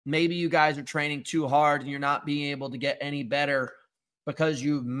Maybe you guys are training too hard and you're not being able to get any better because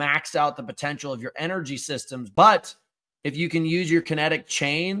you've maxed out the potential of your energy systems. But if you can use your kinetic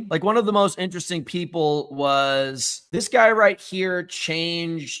chain, like one of the most interesting people was this guy right here,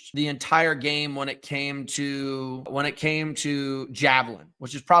 changed the entire game when it came to Javelin,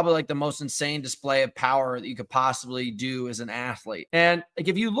 which is probably like the most insane display of power that you could possibly do as an athlete. And like,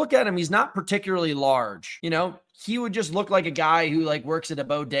 if you look at him, he's not particularly large, you know, he would just look like a guy who like works at a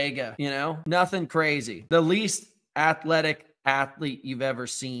bodega, you know, nothing crazy. The least athletic athlete you've ever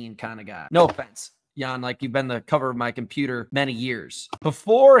seen kind of guy. No offense, Jan, like you've been the cover of my computer many years.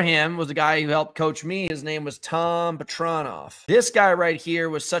 Before him was a guy who helped coach me. His name was Tom Petranoff. This guy right here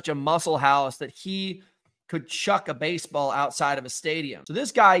was such a muscle house that he could chuck a baseball outside of a stadium. So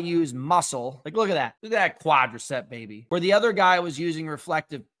this guy used muscle. Like, look at that. Look at that quadricep, baby. Where the other guy was using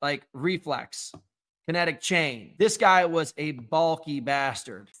reflective, like reflex, kinetic chain. This guy was a bulky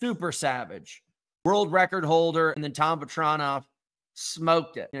bastard. Super savage. World record holder. And then Tom Petranoff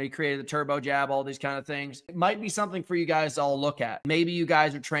smoked it. You know, he created the turbo jab, all these kind of things. It might be something for you guys to all look at. Maybe you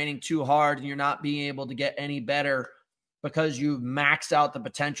guys are training too hard and you're not being able to get any better because you've maxed out the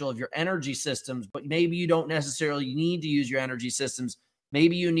potential of your energy systems, but maybe you don't necessarily need to use your energy systems.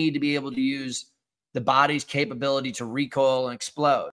 Maybe you need to be able to use the body's capability to recoil and explode.